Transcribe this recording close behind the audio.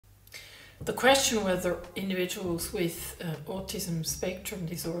The question whether individuals with autism spectrum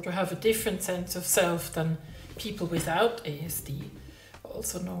disorder have a different sense of self than people without ASD,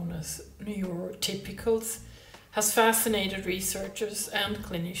 also known as neurotypicals, has fascinated researchers and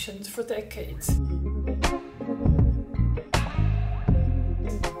clinicians for decades.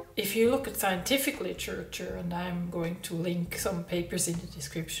 If you look at scientific literature, and I'm going to link some papers in the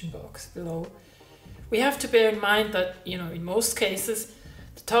description box below, we have to bear in mind that, in most cases,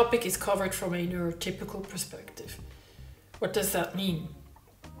 the topic is covered from a neurotypical perspective. What does that mean?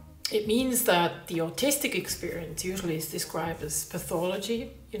 It means that the autistic experience usually is described as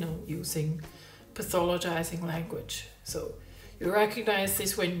pathology, using pathologizing language. So you recognize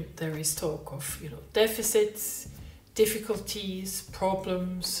this when there is talk of, deficits, difficulties,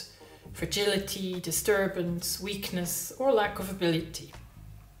 problems, fragility, disturbance, weakness, or lack of ability.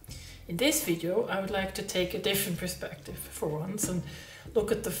 In this video, I would like to take a different perspective for once and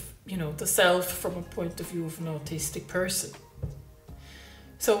look at the self from a point of view of an autistic person.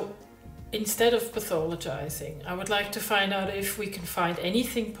 So instead of pathologizing, I would like to find out if we can find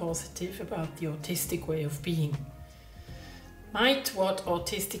anything positive about the autistic way of being. Might what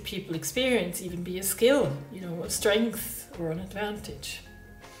autistic people experience even be a skill, a strength or an advantage?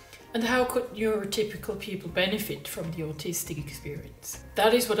 And how could neurotypical people benefit from the autistic experience?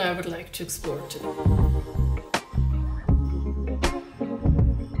 That is what I would like to explore today.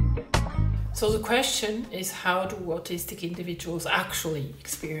 So the question is, how do autistic individuals actually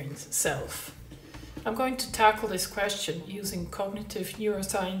experience self? I'm going to tackle this question using cognitive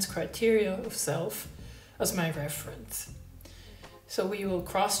neuroscience criteria of self as my reference. So we will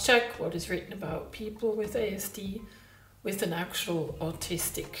cross-check what is written about people with ASD with an actual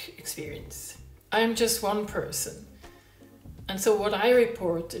autistic experience. I am just one person, and so what I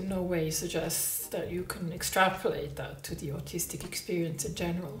report in no way suggests that you can extrapolate that to the autistic experience in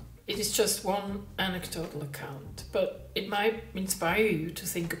general. It is just one anecdotal account, but it might inspire you to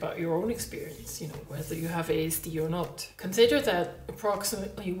think about your own experience, whether you have ASD or not. Consider that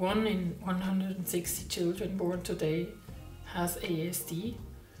approximately 1 in 160 children born today has ASD.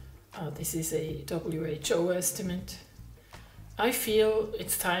 This is a WHO estimate. I feel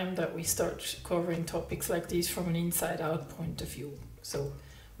it's time that we start covering topics like these from an inside-out point of view. So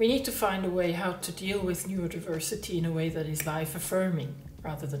we need to find a way how to deal with neurodiversity in a way that is life-affirming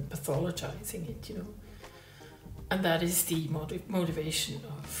rather than pathologizing it, And that is the motivation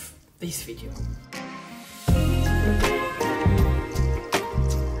of this video.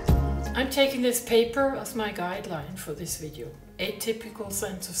 I'm taking this paper as my guideline for this video. Atypical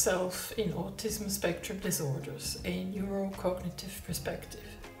Sense of Self in Autism Spectrum Disorders, a Neuro-Cognitive Perspective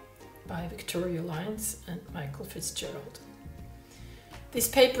by Viktoria, Lyons and Michael Fitzgerald. This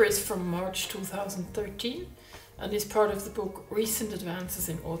paper is from March 2013 and is part of the book Recent Advances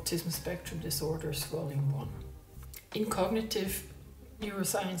in Autism Spectrum Disorders, Volume 1. In cognitive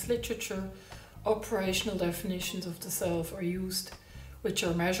neuroscience literature, operational definitions of the self are used, which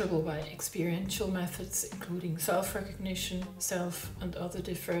are measurable by experiential methods including self-recognition, self and other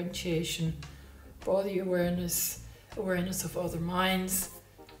differentiation, body awareness, awareness of other minds,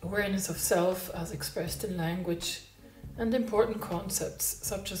 awareness of self as expressed in language, and important concepts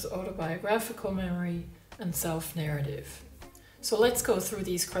such as autobiographical memory and self-narrative. So let's go through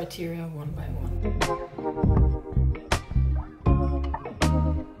these criteria one by one.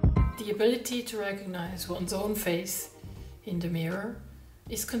 The ability to recognize one's own face in the mirror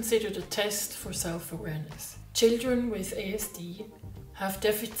is considered a test for self-awareness. Children with ASD have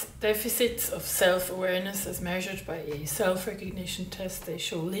deficits of self-awareness as measured by a self-recognition test. They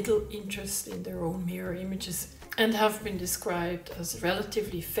show little interest in their own mirror images and have been described as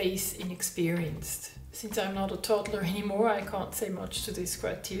relatively face inexperienced. Since I'm not a toddler anymore, I can't say much to this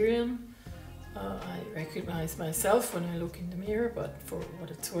criterion. I recognize myself when I look in the mirror, but for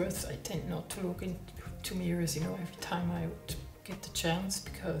what it's worth, I tend not to look into mirrors, every time I would get the chance,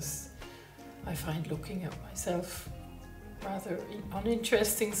 because I find looking at myself rather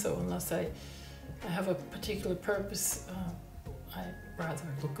uninteresting. So unless I have a particular purpose, I'd rather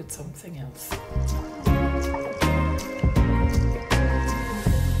look at something else.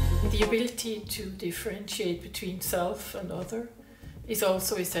 The ability to differentiate between self and other is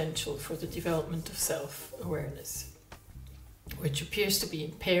also essential for the development of self-awareness, which appears to be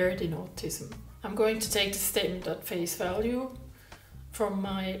impaired in autism. I'm going to take the statement at face value. From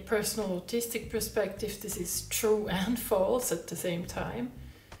my personal autistic perspective, this is true and false at the same time.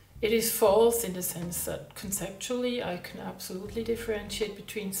 It is false in the sense that conceptually I can absolutely differentiate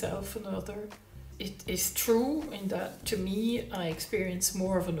between self and other. It is true in that, to me, I experience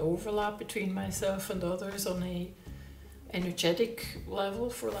more of an overlap between myself and others on a energetic level,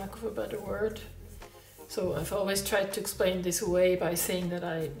 for lack of a better word. So I've always tried to explain this away by saying that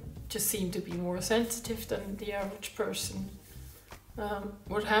I just seem to be more sensitive than the average person.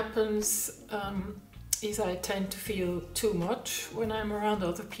 What happens is I tend to feel too much when I'm around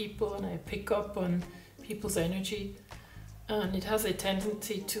other people, and I pick up on people's energy, and it has a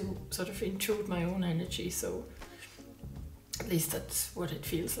tendency to sort of intrude my own energy, so at least that's what it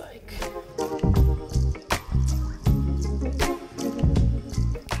feels like.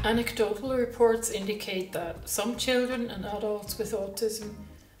 Anecdotal reports indicate that some children and adults with autism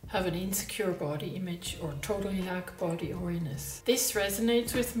have an insecure body image or totally lack body awareness. This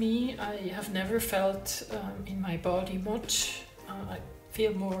resonates with me. I have never felt in my body much. I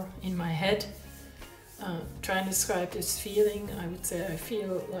feel more in my head. Trying to describe this feeling, I would say I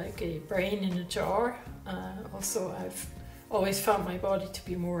feel like a brain in a jar. Also, I've always found my body to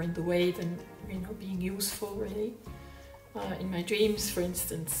be more in the way than being useful, really. In my dreams, for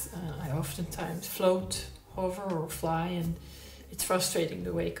instance, I oftentimes float, hover or fly, and it's frustrating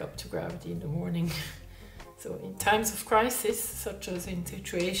to wake up to gravity in the morning. So in times of crisis, such as in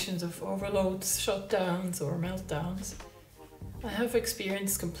situations of overloads, shutdowns or meltdowns, I have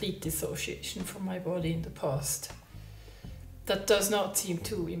experienced complete dissociation from my body in the past. That does not seem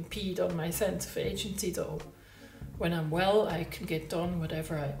to impede on my sense of agency though. When I'm well, I can get done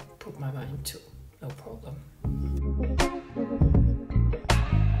whatever I put my mind to, no problem.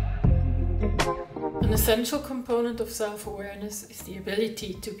 An essential component of self-awareness is the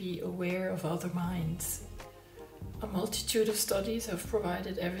ability to be aware of other minds. A multitude of studies have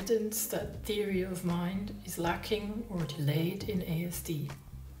provided evidence that theory of mind is lacking or delayed in ASD.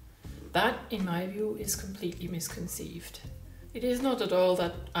 That, in my view, is completely misconceived. It is not at all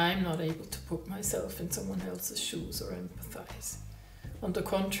that I'm not able to put myself in someone else's shoes or empathize. On the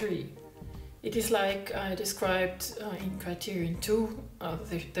contrary, it is like I described in Criterion 2,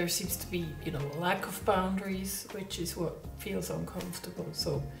 there seems to be a lack of boundaries, which is what feels uncomfortable.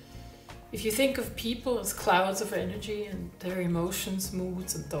 So if you think of people as clouds of energy and their emotions,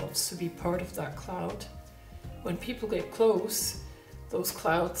 moods and thoughts to be part of that cloud, when people get close, those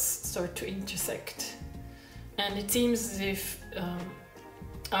clouds start to intersect. And it seems as if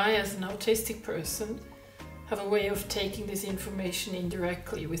I, as an autistic person, have a way of taking this information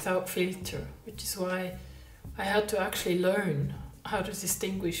indirectly without filter, which is why I had to actually learn how to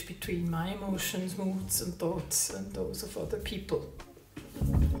distinguish between my emotions, moods and thoughts and those of other people.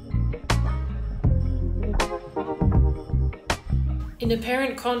 In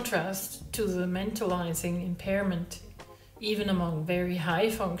apparent contrast to the mentalizing impairment, even among very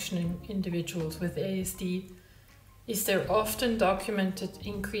high-functioning individuals with ASD, is their often documented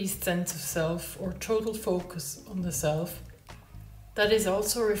increased sense of self or total focus on the self that is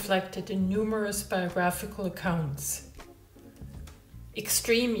also reflected in numerous biographical accounts.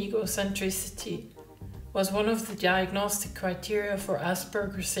 Extreme egocentricity was one of the diagnostic criteria for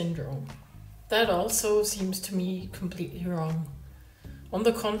Asperger's syndrome. That also seems to me completely wrong. On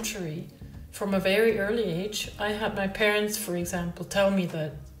the contrary, from a very early age, I had my parents, for example, tell me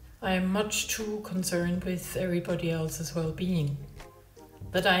that I am much too concerned with everybody else's well-being,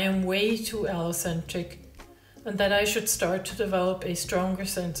 that I am way too allocentric, and that I should start to develop a stronger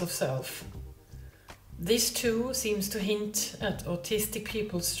sense of self. This too seems to hint at autistic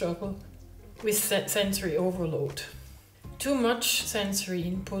people's struggle with sensory overload. Too much sensory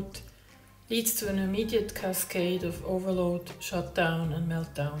input leads to an immediate cascade of overload, shutdown and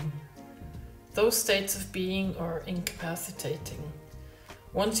meltdown. Those states of being are incapacitating.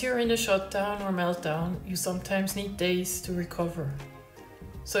 Once you're in a shutdown or meltdown, you sometimes need days to recover.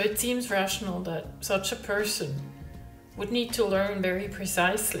 So it seems rational that such a person would need to learn very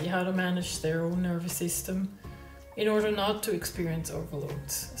precisely how to manage their own nervous system in order not to experience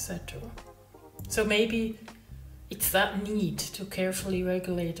overloads, etc. So maybe it's that need to carefully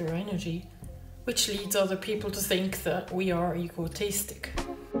regulate our energy which leads other people to think that we are egotistic.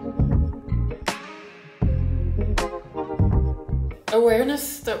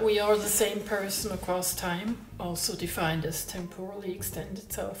 Awareness that we are the same person across time, also defined as temporally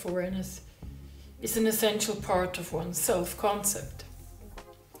extended self-awareness, is an essential part of one's self-concept.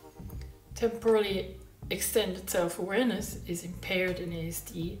 Temporally extended self-awareness is impaired in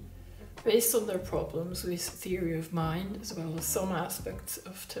ASD based on their problems with theory of mind as well as some aspects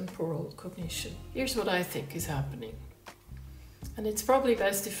of temporal cognition. Here's what I think is happening. And it's probably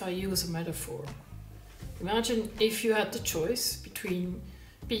best if I use a metaphor. Imagine if you had the choice between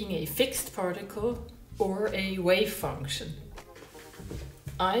being a fixed particle or a wave function.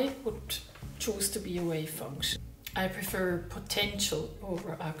 I would choose to be a wave function. I prefer potential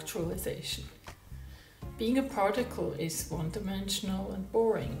over actualization. Being a particle is one-dimensional and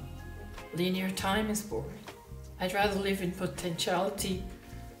boring. Linear time is boring. I'd rather live in potentiality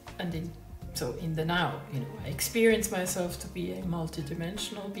and in the now. I experience myself to be a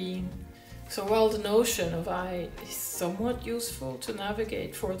multidimensional being. So while the notion of I is somewhat useful to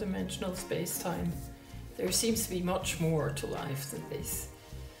navigate four-dimensional space-time, there seems to be much more to life than this.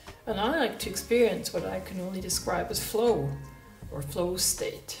 And I like to experience what I can only describe as flow, or flow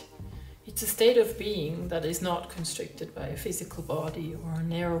state. It's a state of being that is not constricted by a physical body or a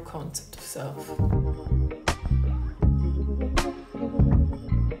narrow concept of self.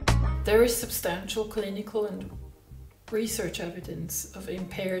 There is substantial clinical and research evidence of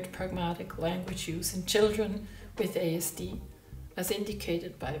impaired pragmatic language use in children with ASD, as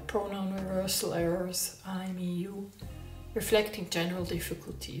indicated by pronoun reversal errors, I, me, you, reflecting general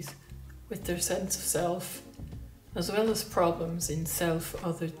difficulties with their sense of self, as well as problems in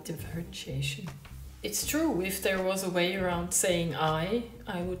self-other differentiation. It's true, if there was a way around saying I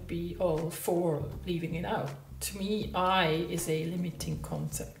would be all for leaving it out. To me, I is a limiting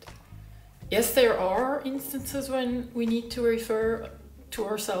concept. Yes, there are instances when we need to refer to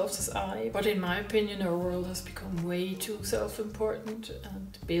ourselves as I, but in my opinion our world has become way too self-important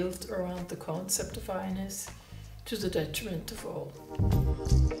and built around the concept of I-ness to the detriment of all.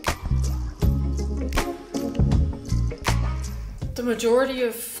 The majority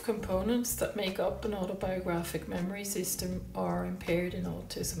of components that make up an autobiographic memory system are impaired in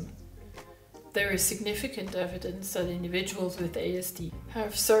autism. There is significant evidence that individuals with ASD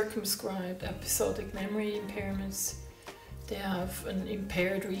have circumscribed episodic memory impairments. They have an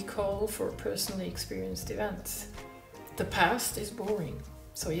impaired recall for personally experienced events. The past is boring.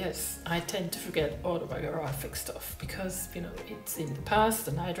 So yes, I tend to forget autobiographic stuff because, it's in the past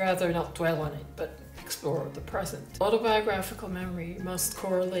and I'd rather not dwell on it, but explore the present. Autobiographical memory must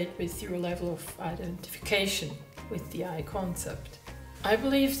correlate with your level of identification with the I concept. I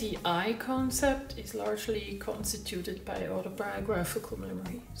believe the I concept is largely constituted by autobiographical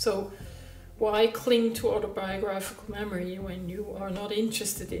memory. So why cling to autobiographical memory when you are not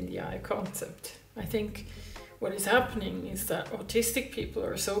interested in the I concept? I think what is happening is that autistic people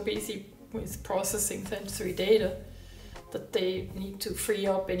are so busy with processing sensory data that they need to free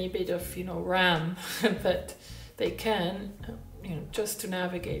up any bit of, RAM that they can, just to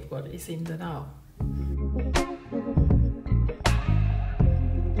navigate what is in the now.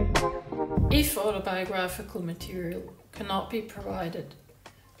 If autobiographical material cannot be provided,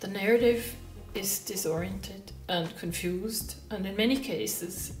 the narrative is disoriented and confused, and in many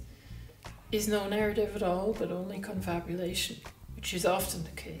cases is no narrative at all, but only confabulation, which is often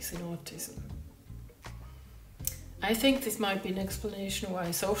the case in autism. I think this might be an explanation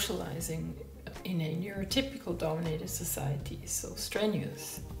why socializing in a neurotypical dominated society is so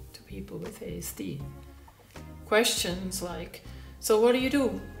strenuous to people with ASD. Questions like, so what do you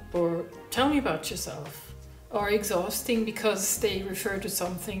do? Or tell me about yourself, are exhausting because they refer to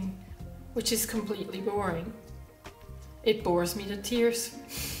something which is completely boring. It bores me to tears.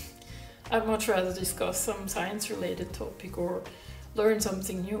 I'd much rather discuss some science-related topic or learn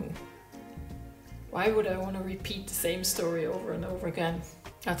something new. Why would I want to repeat the same story over and over again?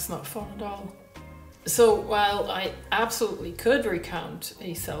 That's not fun at all. So while I absolutely could recount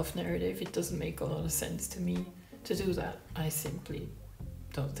a self-narrative, it doesn't make a lot of sense to me to do that. I simply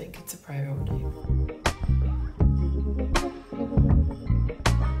don't think it's a priority.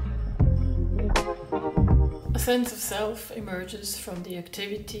 A sense of self emerges from the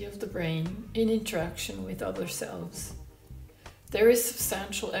activity of the brain in interaction with other selves. There is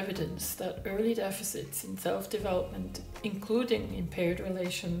substantial evidence that early deficits in self-development, including impaired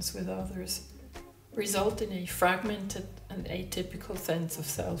relations with others, result in a fragmented and atypical sense of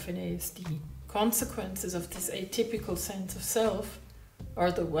self in ASD. Consequences of this atypical sense of self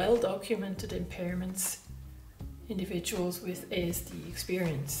are the well-documented impairments individuals with ASD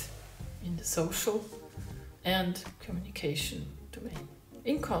experience in the social and communication domain.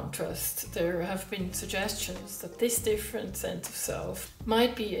 In contrast, there have been suggestions that this different sense of self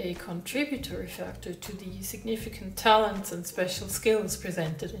might be a contributory factor to the significant talents and special skills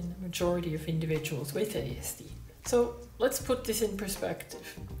presented in the majority of individuals with ASD. So let's put this in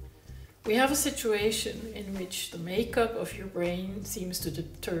perspective. We have a situation in which the makeup of your brain seems to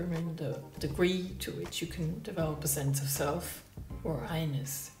determine the degree to which you can develop a sense of self or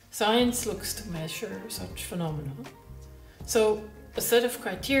I-ness. Science looks to measure such phenomena. So a set of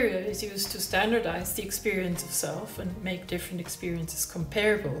criteria is used to standardize the experience of self and make different experiences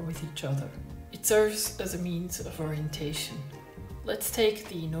comparable with each other. It serves as a means of orientation. Let's take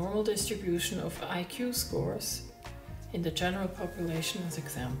the normal distribution of IQ scores in the general population as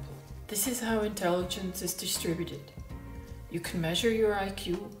example. This is how intelligence is distributed. You can measure your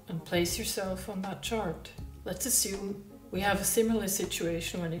IQ and place yourself on that chart. Let's assume we have a similar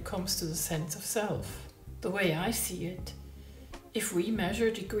situation when it comes to the sense of self. The way I see it, if we measure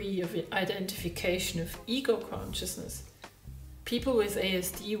degree of identification of ego consciousness, people with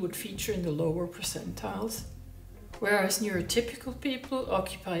ASD would feature in the lower percentiles, whereas neurotypical people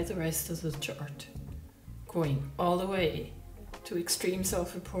occupy the rest of the chart, going all the way to extreme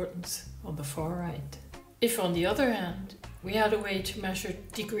self-importance on the far right. If, on the other hand, we had a way to measure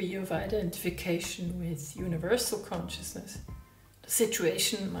degree of identification with universal consciousness, the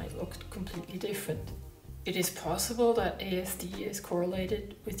situation might look completely different. It is possible that ASD is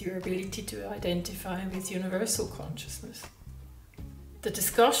correlated with your ability to identify with universal consciousness. The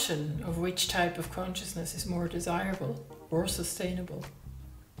discussion of which type of consciousness is more desirable or sustainable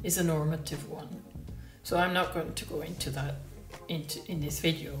is a normative one. So I'm not going to go into that in this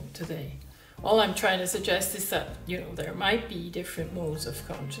video today. All I'm trying to suggest is that, there might be different modes of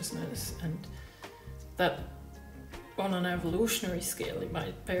consciousness, and that on an evolutionary scale it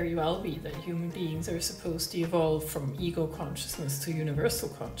might very well be that human beings are supposed to evolve from ego consciousness to universal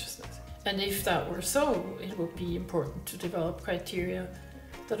consciousness. And if that were so, it would be important to develop criteria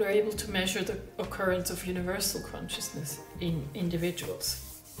that are able to measure the occurrence of universal consciousness in individuals.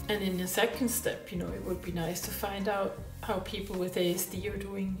 And in the second step, it would be nice to find out how people with ASD are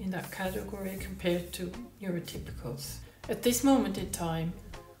doing in that category compared to neurotypicals. At this moment in time,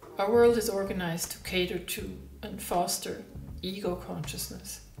 our world is organized to cater to and foster ego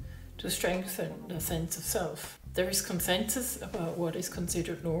consciousness, to strengthen the sense of self. There is consensus about what is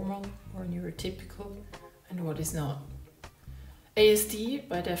considered normal or neurotypical and what is not. ASD,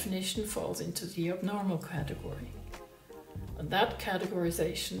 by definition, falls into the abnormal category. And that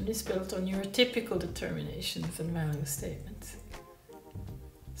categorization is built on neurotypical determinations and value statements.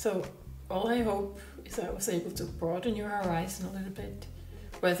 So all I hope is I was able to broaden your horizon a little bit,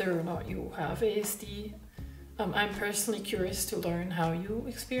 whether or not you have ASD. I'm personally curious to learn how you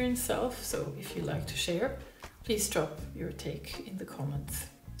experience self, so if you'd like to share, please drop your take in the comments.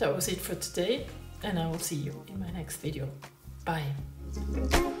 That was it for today, and I will see you in my next video. Bye.